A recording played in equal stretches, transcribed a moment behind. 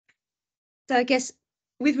So I guess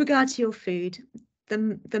with regard to your food,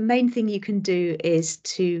 the main thing you can do is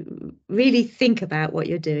to really think about what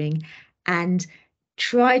you're doing and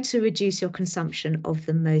try to reduce your consumption of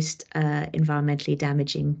the most environmentally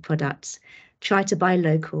damaging products. Try to buy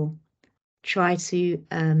local. Try to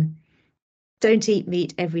don't eat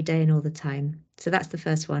meat every day and all the time. So that's the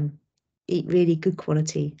first one. Eat really good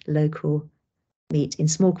quality local meat in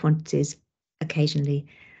small quantities occasionally.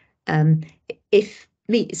 If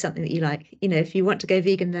meat is something that you like, if you want to go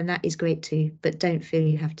vegan, then that is great too, but don't feel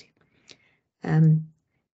you have to.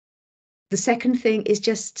 The second thing is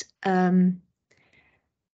just the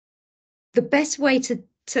best way to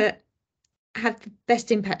have the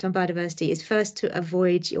best impact on biodiversity is first to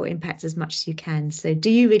avoid your impacts as much as you can. So do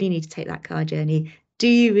you really need to take that car journey? Do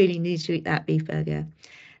you really need to eat that beef burger?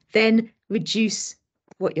 Then reduce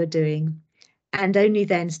what you're doing and only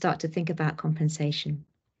then start to think about compensation.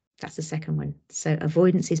 That's the second one. So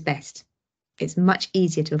avoidance is best. It's much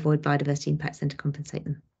easier to avoid biodiversity impacts than to compensate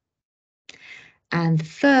them. And the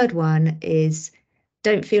third one is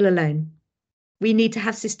don't feel alone. We need to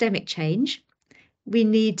have systemic change. We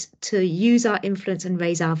need to use our influence and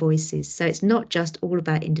raise our voices. So it's not just all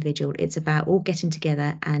about individual, it's about all getting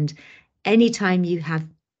together. And anytime you have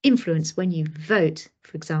influence, when you vote,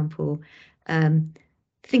 for example,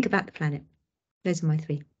 think about the planet. Those are my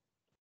three.